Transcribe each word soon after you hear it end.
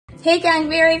Hey gang,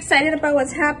 very excited about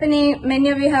what's happening. Many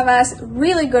of you have asked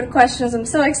really good questions. I'm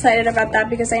so excited about that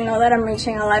because I know that I'm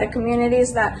reaching a lot of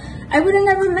communities that I would have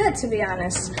never met, to be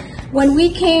honest. When we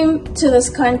came to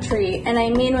this country, and I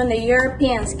mean when the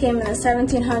Europeans came in the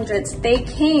 1700s, they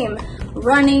came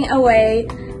running away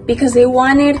because they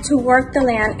wanted to work the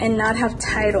land and not have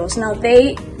titles. Now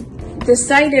they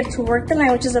decided to work the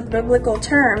land, which is a biblical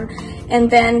term, and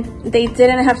then they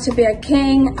didn't have to be a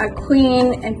king, a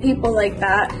queen, and people like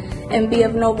that, and be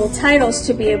of noble titles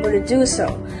to be able to do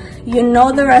so. You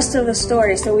know the rest of the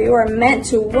story. So we were meant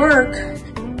to work,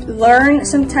 learn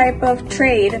some type of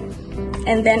trade,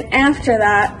 and then after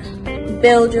that,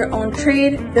 build your own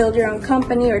trade, build your own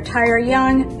company, retire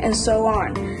young, and so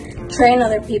on. Train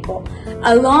other people.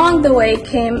 Along the way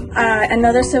came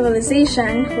another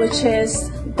civilization, which is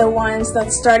the ones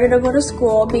that started to go to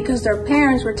school because their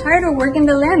parents were tired of working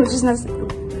the land,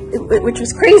 which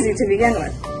was crazy to begin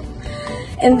with.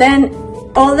 And then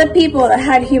all the people that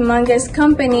had humongous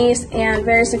companies and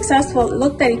very successful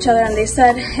looked at each other and they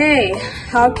said, hey,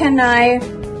 how can I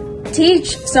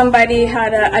teach somebody how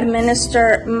to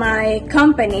administer my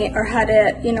company or how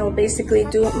to, basically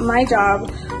do my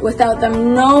job without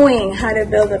them knowing how to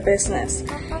build a business?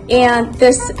 And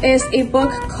this is a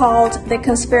book called The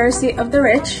Conspiracy of the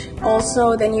Rich,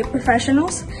 also The New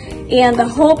Professionals, and a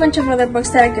whole bunch of other books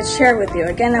that I could share with you.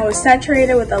 Again, I was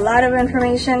saturated with a lot of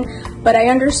information, but I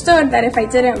understood that if I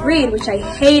didn't read, which I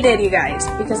hated, you guys,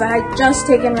 because I had just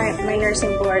taken my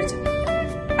nursing boards,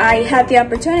 I had the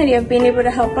opportunity of being able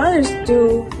to help others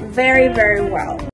do very, very well.